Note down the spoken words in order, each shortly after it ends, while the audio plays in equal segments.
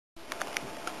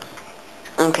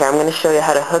Okay, I'm going to show you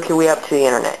how to hook your Wii up to the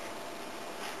internet.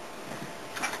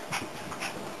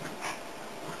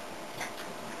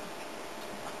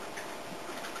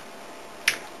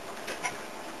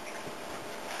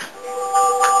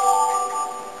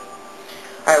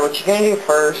 Alright, what you're going to do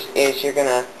first is you're going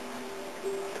to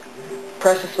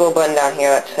press this little button down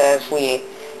here that says Wii,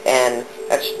 and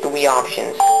that's the Wii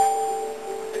options.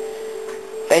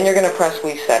 Then you're going to press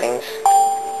Wii settings.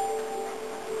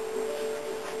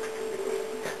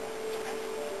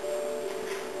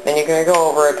 Then you're going to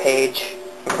go over a page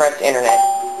and press internet.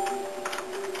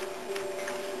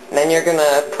 And then you're going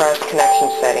to press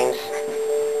connection settings.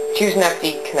 Choose an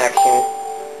FD connection.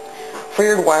 For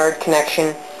your wired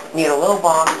connection, you need a little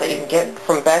box that you can get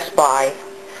from Best Buy.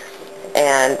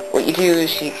 And what you do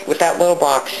is, with that little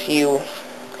box, you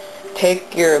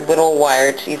take your little wire,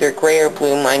 it's either gray or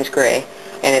blue, mine's gray,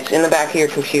 and it's in the back of your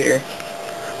computer,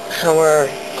 somewhere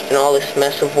in all this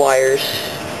mess of wires.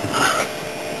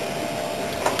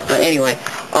 But anyway,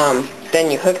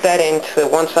 then you hook that into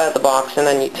one side of the box, and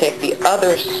then you take the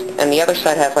others, and the other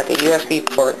side has like a USB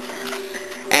port,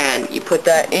 and you put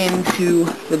that into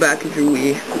the back of your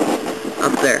Wii,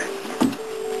 up there.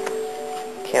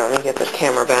 Okay, let me get this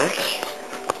camera back.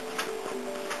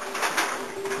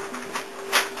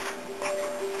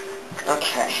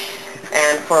 Okay,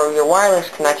 and for your wireless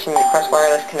connection, you press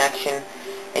wireless connection,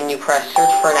 and you press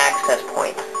search for an access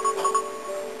point.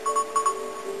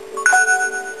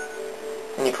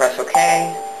 And you press OK,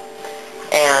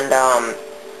 and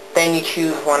then you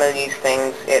choose one of these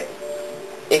things.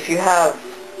 If you have,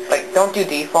 like, don't do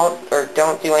default, or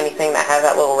don't do anything that has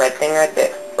that little red thing right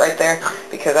there,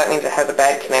 because that means it has a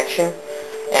bad connection.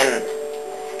 And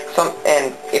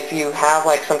if you have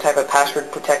like some type of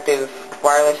password protective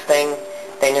wireless thing,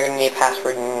 then you're going to need a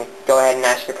password, and go ahead and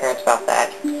ask your parents about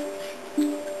that.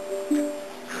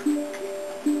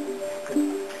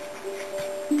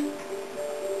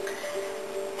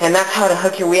 And that's how to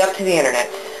hook your Wii up to the internet.